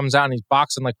 and he comes out and he's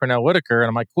boxing like Pernell Whitaker, and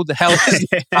I'm like, who the hell is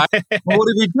this guy? What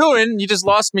are we doing? You just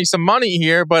lost me some money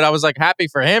here, but I was like happy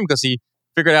for him because he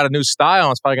figured out a new style,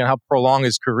 and it's probably going to help prolong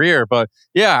his career. But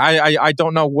yeah, I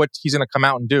don't know what he's going to come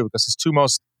out and do because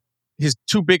his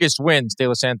two biggest wins, De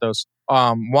Los Santos,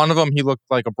 one of them he looked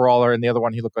like a brawler, and the other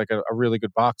one he looked like a really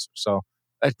good boxer. So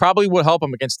it probably would help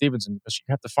him against Stevenson because you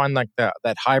have to find like that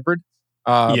hybrid.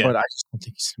 But I just don't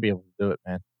think he's going to be able to do it,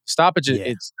 man. Stoppage,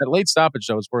 it's that late stoppage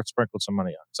though is worth sprinkling some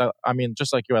money on. So I mean,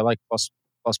 just like you, I like plus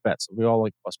bets. We all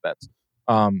like plus bets.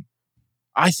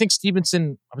 I think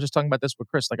Stevenson. I was just talking about this with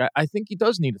Chris. Like I think he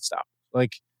does need to stop.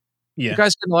 Like the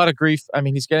guy's getting a lot of grief. I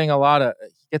mean, he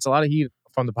gets a lot of heat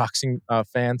from the boxing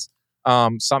fans.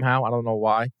 Somehow I don't know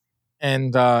why.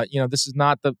 And, this is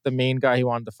not the main guy he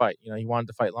wanted to fight. He wanted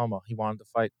to fight Loma. He wanted to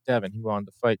fight Devin. He wanted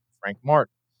to fight Frank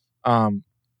Martin.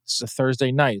 It's a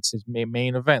Thursday night. It's his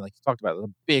main event. Like you talked about,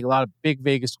 a lot of big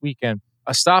Vegas weekend.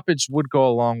 A stoppage would go a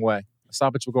long way. A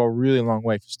stoppage would go a really long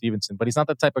way for Stevenson. But he's not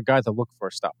the type of guy to look for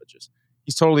stoppages.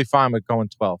 He's totally fine with going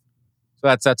 12.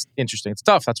 So that's interesting. It's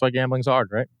tough. That's why gambling's hard,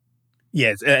 right?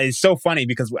 Yeah, it's so funny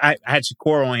because I had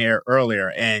Shakur on here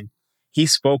earlier, and he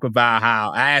spoke about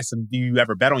how I asked him, do you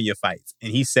ever bet on your fights?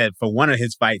 And he said for one of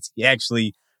his fights, he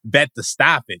actually bet the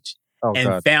stoppage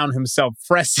found himself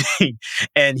pressing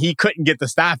and he couldn't get the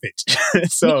stoppage.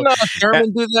 So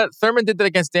Thurman did that. Thurman did that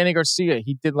against Danny Garcia.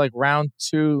 He did like round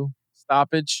 2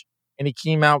 stoppage and he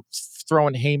came out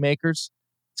throwing haymakers.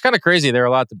 It's kind of crazy. They're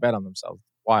allowed to bet on themselves.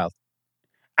 Wild.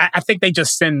 I think they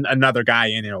just send another guy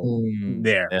in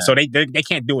there. Yeah. So they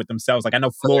can't do it themselves. Like I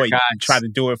know Floyd tried to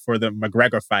do it for the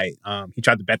McGregor fight. He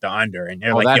tried to bet the under and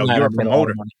they're like, yo, you're a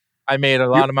promoter. I made a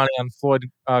lot of money on Floyd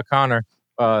Connor,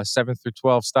 7 through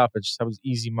 12 stoppage. That was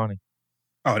easy money.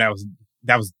 Oh, that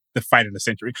was the fight of the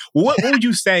century. What would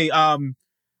you say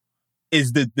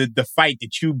is the fight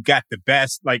that you got the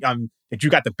best, that you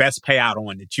got the best payout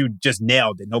on, that you just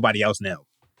nailed that nobody else nailed?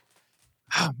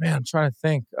 Oh man, I'm trying to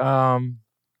think.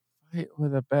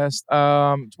 With the best.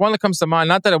 One that comes to mind,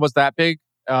 not that it was that big,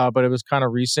 but it was kind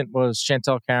of recent, was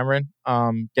Chantel Cameron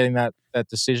getting that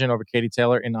decision over Katie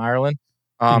Taylor in Ireland.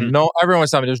 No, everyone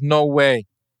was telling me there's no way.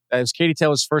 It was Katie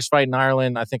Taylor's first fight in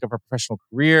Ireland, I think, of her professional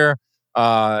career.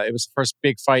 It was the first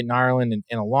big fight in Ireland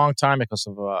in a long time because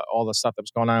of all the stuff that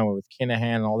was going on with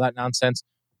Kinahan and all that nonsense.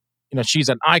 She's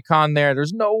an icon there.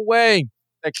 There's no way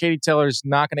that Katie Taylor is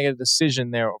not going to get a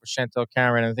decision there over Chantel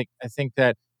Cameron. I think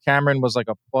that Cameron was like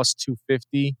a plus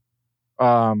 250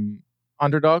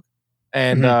 underdog.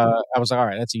 And I was like, all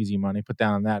right, that's easy money. Put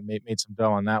down on that. Made some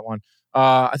dough on that one.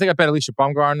 I think I bet Alicia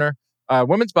Baumgartner.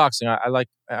 Women's boxing, I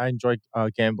enjoy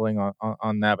gambling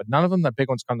on that. But none of them, the big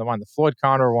ones come to mind. The Floyd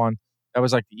Connor one, that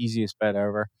was like the easiest bet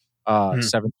ever. 7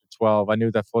 to 12. I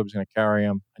knew that Floyd was going to carry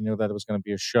him. I knew that it was going to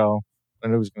be a show. I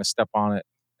knew he was going to step on it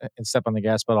and step on the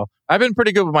gas pedal. I've been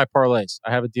pretty good with my parlays.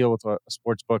 I have a deal with a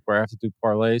sports book where I have to do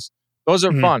parlays. Those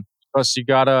are fun because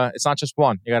it's not just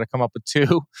one. You got to come up with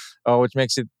 2, which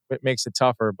makes it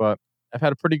tougher. But I've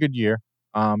had a pretty good year.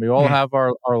 We all have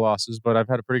our losses, but I've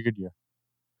had a pretty good year.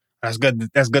 That's good.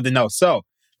 That's good to know. So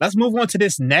let's move on to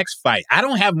this next fight. I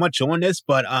don't have much on this,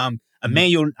 but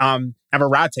Emmanuel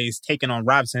Navarrete is taking on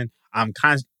Robson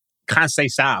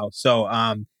Conceição.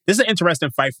 So this is an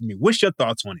interesting fight for me. What's your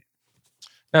thoughts on it?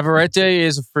 Navarrete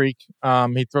is a freak.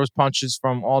 He throws punches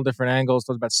from all different angles,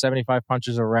 throws about 75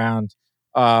 punches around.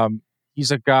 He's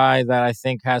a guy that I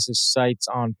think has his sights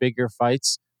on bigger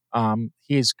fights.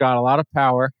 He's got a lot of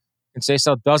power.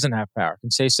 Conceição doesn't have power.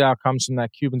 Conceição comes from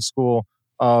that Cuban school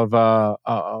of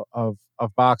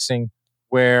boxing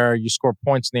where you score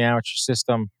points in the amateur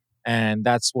system, and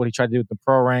that's what he tried to do with the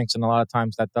pro ranks, and a lot of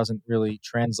times that doesn't really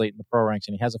translate in the pro ranks,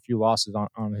 and he has a few losses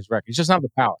on his record. He's just not have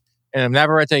the power. And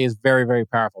Navarrete is very, very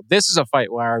powerful. This is a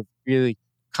fight where I'm really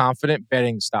confident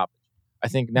betting stoppage. I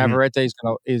think Navarrete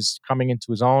is coming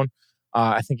into his own.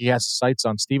 I think he has sights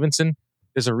on Stevenson.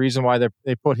 There's a reason why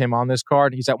they put him on this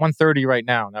card. He's at 130 right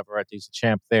now. Navarrete's the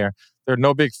champ there. There are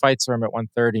no big fights for him at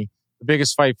 130. The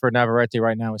biggest fight for Navarrete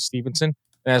right now is Stevenson.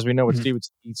 And as we know with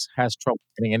Stevenson, he has trouble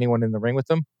getting anyone in the ring with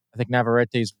him. I think Navarrete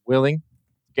is willing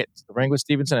to get to the ring with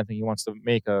Stevenson. I think he wants to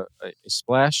make a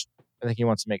splash. I think he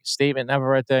wants to make a statement,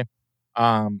 Navarrete.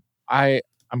 I'm going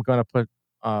to put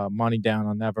money down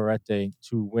on Navarrete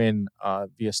to win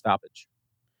via stoppage.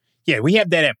 Yeah, we have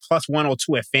that at plus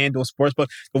 102 at FanDuel Sportsbook.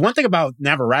 The one thing about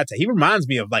Navarrete, he reminds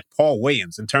me of like Paul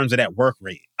Williams in terms of that work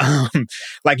rate.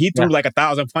 Like he threw like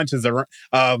 1,000 punches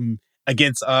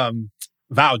against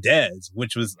Valdez,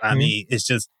 which was, I mean, it's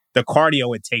just the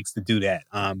cardio it takes to do that.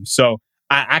 So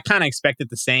I kind of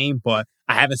expected the same, but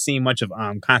I haven't seen much of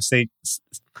Conseil.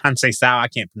 I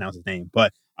can't pronounce his name,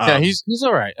 but yeah, he's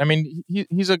all right. I mean,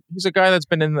 he's a guy that's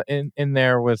been in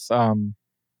there with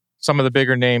some of the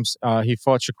bigger names. He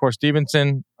fought Shakur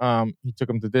Stevenson. He took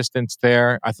him the distance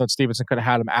there. I thought Stevenson could have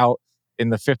had him out in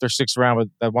the 5th or 6th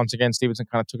round, but once again, Stevenson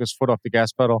kind of took his foot off the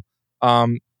gas pedal.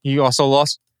 He also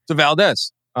lost to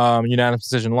Valdez. Unanimous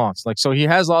decision loss. So he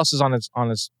has losses on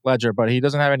his ledger, but he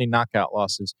doesn't have any knockout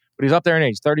losses. But he's up there in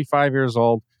age, 35 years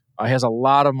old. He has a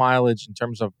lot of mileage in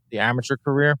terms of the amateur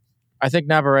career. I think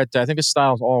Navarrete, his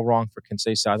style is all wrong for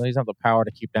Conseil. I think he doesn't have the power to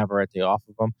keep Navarrete off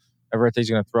of him. Navarrete's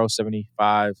going to throw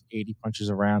 75, 80 punches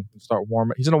around and start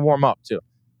warming. He's going to warm up too.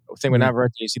 The thing with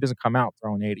Navarrete is he doesn't come out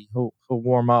throwing 80. He'll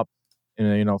warm up in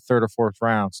a 3rd or 4th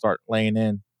round, start laying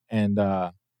in, and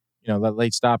that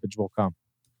late stoppage will come.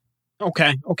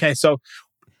 Okay. So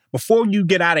before you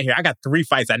get out of here, I got 3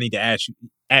 fights I need to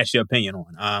ask your opinion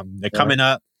on. They're coming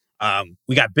up.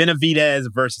 We got Benavidez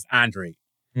versus Andre.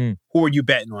 Who are you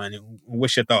betting on?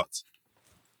 What's your thoughts?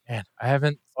 Man, I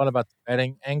haven't thought about the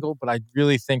betting angle, but I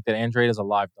really think that Andrade is a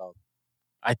live dog.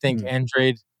 I think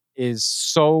Andrade is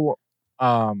so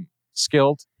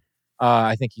skilled.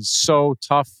 I think he's so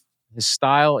tough. His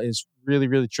style is really,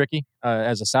 really tricky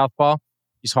as a southpaw.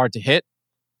 He's hard to hit.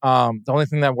 The only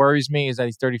thing that worries me is that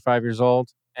he's 35 years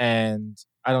old, and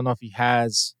I don't know if he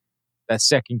has that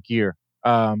second gear.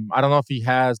 I don't know if he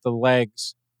has the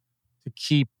legs to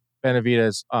keep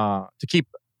Benavidez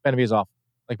off.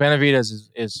 Like Benavidez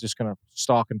is just going to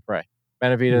stalk and prey.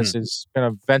 Benavidez is going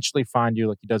to eventually find you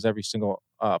like he does every single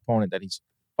opponent that he's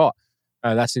fought.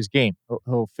 That's his game.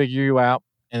 He'll figure you out,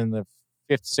 and in the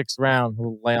 5th, 6th round,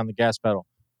 he'll lay on the gas pedal.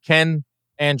 Can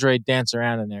Andrade dance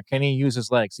around in there? Can he use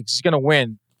his legs? He's going to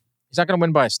win. He's not going to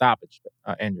win by a stoppage,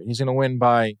 Andrade. He's going to win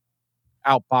by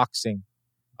outboxing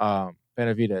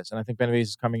Benavidez, and I think Benavidez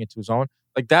is coming into his own.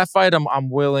 Like that fight, I'm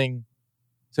willing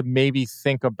to maybe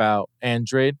think about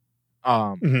Andrade.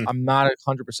 I'm not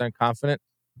 100% confident,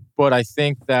 but I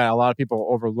think that a lot of people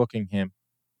are overlooking him.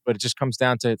 But it just comes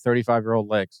down to 35-year-old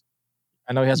legs.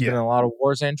 I know he hasn't been in a lot of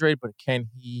wars, Andrade, but can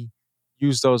he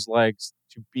use those legs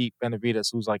to beat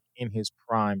Benavidez, who's like in his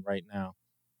prime right now?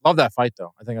 Love that fight,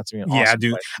 though. I think that's going to be an awesome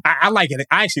dude. fight. I like it.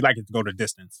 I actually like it to go to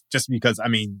distance, just because, I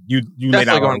mean, you laid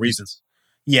out all the reasons.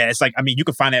 Yeah, it's like, I mean, you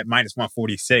can find that minus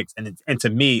 146. And to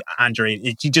me, Andre,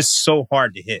 he's just so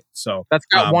hard to hit. So that's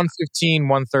got 115,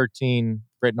 113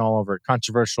 written all over it.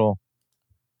 Controversial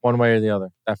one way or the other,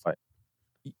 that fight.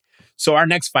 So our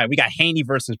next fight, we got Haney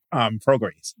versus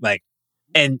Prograis.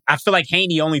 And I feel like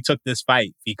Haney only took this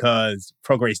fight because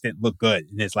Prograis didn't look good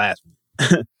in his last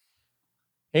one.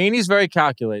 Haney's very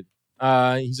calculated.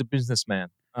 He's a businessman.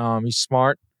 He's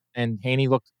smart, and Haney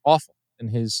looked awful in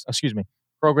his,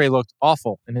 Prograis looked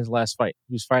awful in his last fight.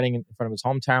 He was fighting in front of his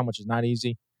hometown, which is not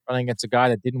easy. Running against a guy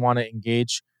that didn't want to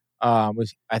engage. I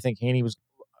think Haney was,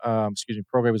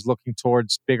 Prograis was looking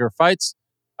towards bigger fights.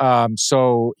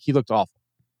 So he looked awful.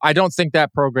 I don't think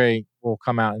that Prograis will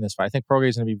come out in this fight. I think Prograis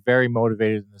is going to be very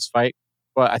motivated in this fight,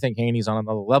 but I think Haney's on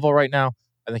another level right now.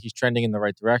 I think he's trending in the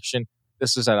right direction.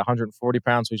 This is at 140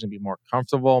 pounds, so he's going to be more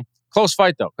comfortable. Close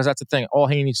fight, though, because that's the thing. All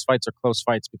Haney's fights are close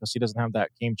fights because he doesn't have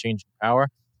that game-changing power.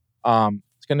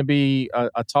 It's going to be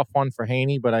a tough one for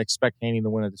Haney, but I expect Haney to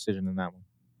win a decision in that one.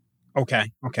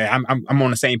 Okay. I'm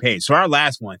on the same page. So our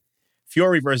last one,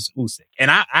 Fury versus Usyk, and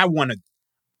I've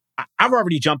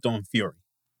already jumped on Fury.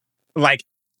 Like,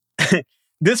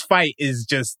 this fight is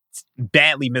just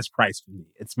badly mispriced for me.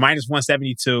 It's minus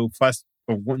 172 plus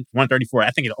 134.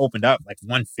 I think it opened up like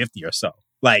 150 or so.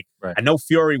 Like, right. I know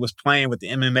Fury was playing with the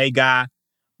MMA guy,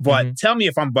 but tell me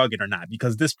if I'm bugging or not,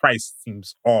 because this price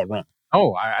seems all wrong.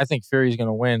 Oh, I think Fury's going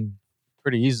to win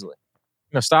pretty easily.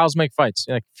 Styles make fights.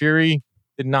 Like, Fury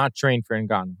did not train for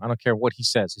Ngannou. I don't care what he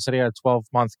says. He said he had a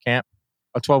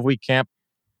 12-week camp.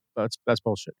 That's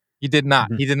bullshit. He did not.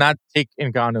 He did not take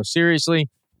Ngannou seriously.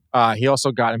 He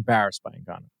also got embarrassed by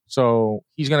Ngannou. So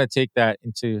he's going to take that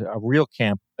into a real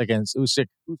camp against Usyk.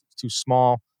 Usyk's too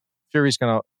small. Fury's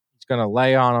gonna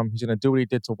lay on him. He's gonna do what he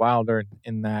did to Wilder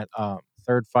in that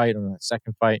third fight or that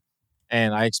second fight,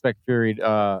 and I expect Fury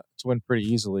to win pretty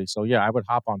easily. So yeah, I would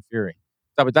hop on Fury.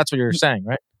 That's what you're saying,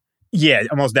 right? Yeah,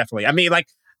 most definitely. I mean, like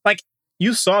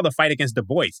you saw the fight against Du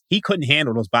Bois. He couldn't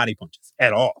handle those body punches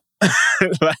at all.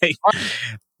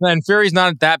 And Fury's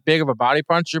not that big of a body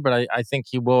puncher, but I think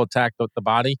he will attack the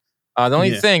body. The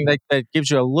only thing that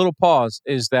gives you a little pause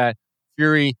is that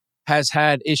Fury has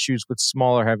had issues with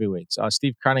smaller heavyweights.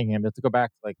 Steve Cunningham, you have to go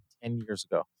back like 10 years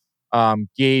ago,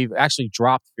 actually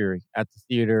dropped Fury at the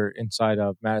theater inside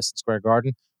of Madison Square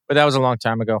Garden. But that was a long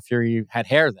time ago. Fury had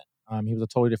hair then. He was a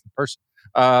totally different person.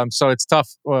 So it's tough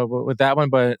with that one.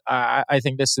 But I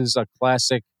think this is a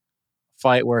classic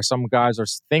fight where some guys are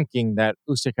thinking that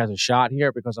Usyk has a shot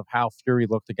here because of how Fury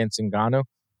looked against Ngannou.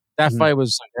 That fight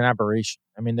was like an aberration.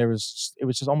 I mean,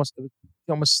 it almost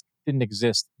didn't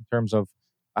exist in terms of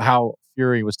how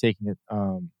Fury was taking it.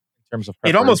 In terms of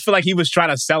preparation. It almost felt like he was trying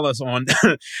to sell us on,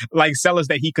 like sell us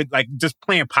that he could like just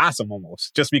playing possum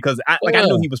almost, just because I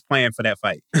knew he was playing for that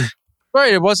fight.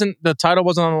 Right. The title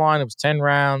wasn't on the line. It was 10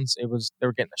 rounds. They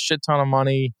were getting a shit ton of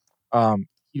money.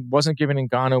 He wasn't giving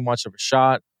Ngannou much of a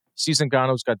shot. Sees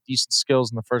Ngannou's got decent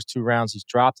skills in the first 2 rounds. He's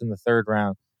dropped in the third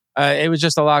round. It was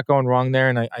just a lot going wrong there.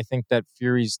 And I think that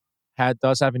Fury's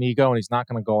does have an ego, and he's not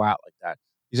going to go out like that.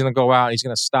 He's going to go out. He's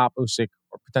going to stop Usyk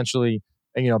or potentially,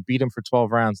 beat him for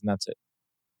 12 rounds, and that's it.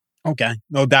 Okay,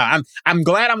 no doubt. I'm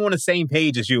glad I'm on the same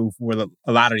page as you for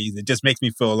a lot of these. It just makes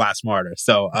me feel a lot smarter.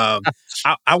 So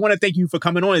I want to thank you for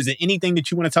coming on. Is there anything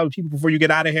that you want to tell people before you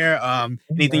get out of here?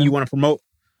 Anything you want to promote?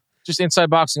 Just Inside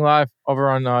Boxing Live over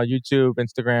on YouTube,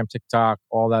 Instagram, TikTok,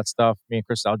 all that stuff. Me and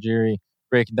Chris Algieri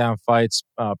breaking down fights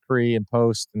pre and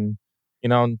post, and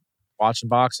watching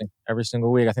boxing every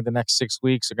single week. I think the next 6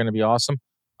 weeks are going to be awesome.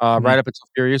 Right up until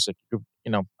Fury Usyk.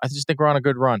 I just think we're on a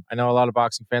good run. I know a lot of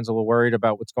boxing fans are a little worried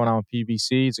about what's going on with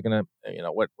PBC. Is it going to,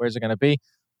 where's it going to be?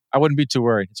 I wouldn't be too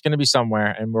worried. It's going to be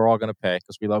somewhere, and we're all going to pay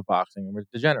because we love boxing and we're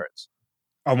degenerates.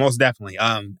 Oh, most definitely.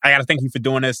 I got to thank you for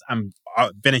doing this.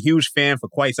 I've been a huge fan for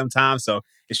quite some time, so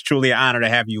it's truly an honor to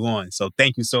have you on. So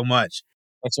thank you so much.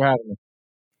 Thanks for having me.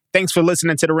 Thanks for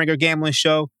listening to the Ringer Gambling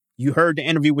Show. You heard the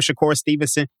interview with Shakur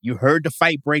Stevenson. You heard the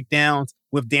fight breakdowns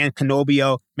with Dan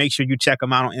Canobio. Make sure you check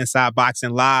them out on Inside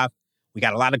Boxing Live. We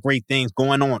got a lot of great things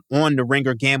going on the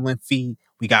Ringer Gambling feed.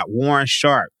 We got Warren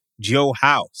Sharp, Joe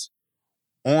House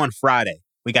on Friday.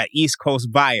 We got East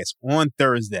Coast Bias on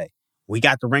Thursday. We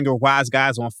got the Ringer Wise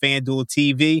Guys on FanDuel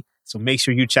TV. So make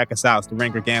sure you check us out. It's the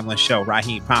Ringer Gambling Show.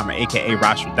 Raheem Palmer, a.k.a.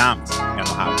 Rostradamus. You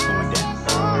know how it's going down.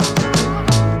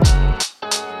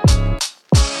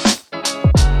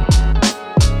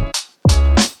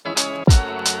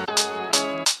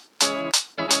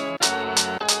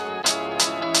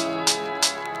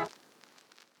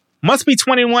 Must be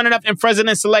 21 and up in present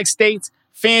and select states.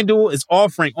 FanDuel is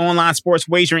offering online sports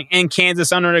wagering in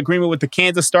Kansas under an agreement with the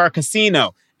Kansas Star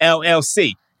Casino,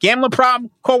 LLC. Gambling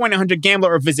problem? Call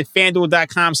 1-800-GAMBLER or visit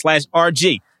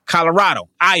FanDuel.com/RG. Colorado,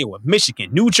 Iowa,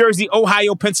 Michigan, New Jersey,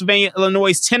 Ohio, Pennsylvania,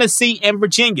 Illinois, Tennessee, and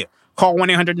Virginia. Call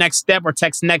 1-800-NEXT-STEP or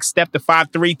text NEXT-STEP to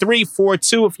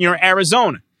 53342 if you're in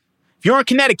Arizona. If you're in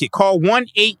Connecticut, call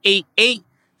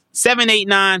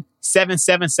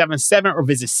 1-888-789-7777 or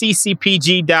visit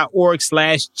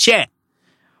ccpg.org/chat.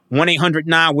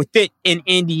 1-800-9-WITH-IT in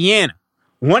Indiana.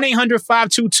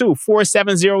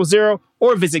 1-800-522-4700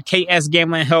 or visit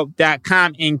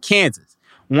ksgamblinghelp.com in Kansas.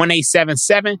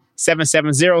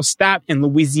 1-877-770-STOP in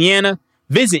Louisiana.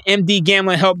 Visit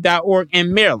mdgamblinghelp.org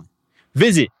in Maryland.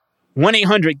 Visit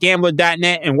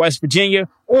 1-800-GAMBLER.net in West Virginia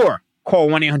or call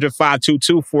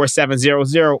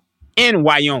 1-800-522-4700 in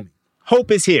Wyoming.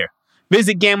 Hope is here.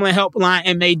 Visit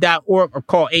gamblinghelplinema.org or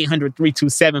call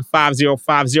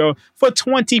 800-327-5050 for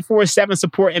 24/7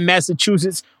 support in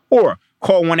Massachusetts or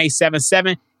call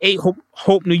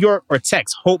 1-877-8-HOPE-NEW YORK or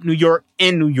text HOPE New York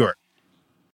in New York.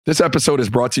 This episode is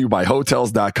brought to you by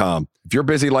Hotels.com. If you're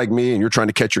busy like me and you're trying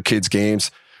to catch your kids'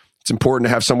 games, it's important to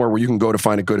have somewhere where you can go to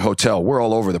find a good hotel. We're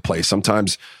all over the place.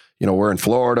 Sometimes, we're in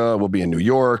Florida, we'll be in New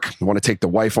York. We want to take the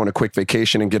wife on a quick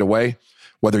vacation and get away.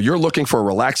 Whether you're looking for a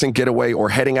relaxing getaway or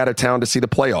heading out of town to see the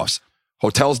playoffs,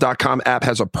 Hotels.com app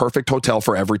has a perfect hotel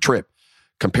for every trip.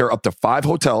 Compare up to 5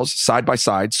 hotels side by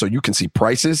side so you can see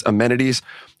prices, amenities,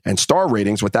 and star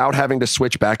ratings without having to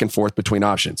switch back and forth between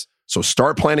options. So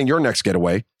start planning your next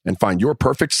getaway and find your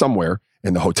perfect somewhere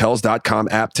in the Hotels.com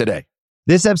app today.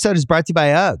 This episode is brought to you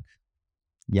by UGG.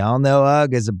 Y'all know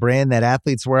UGG is a brand that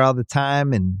athletes wear all the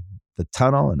time in the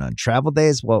tunnel and on travel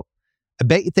days. Well, I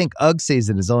bet you think UGG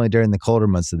season is only during the colder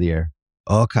months of the year.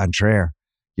 Au contraire,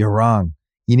 you're wrong.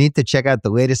 You need to check out the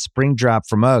latest spring drop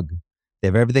from UGG. They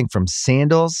have everything from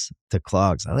sandals to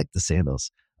clogs. I like the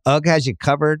sandals. UGG has you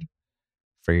covered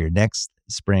for your next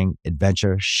spring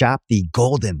adventure. Shop the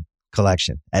Golden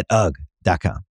Collection at UGG.com.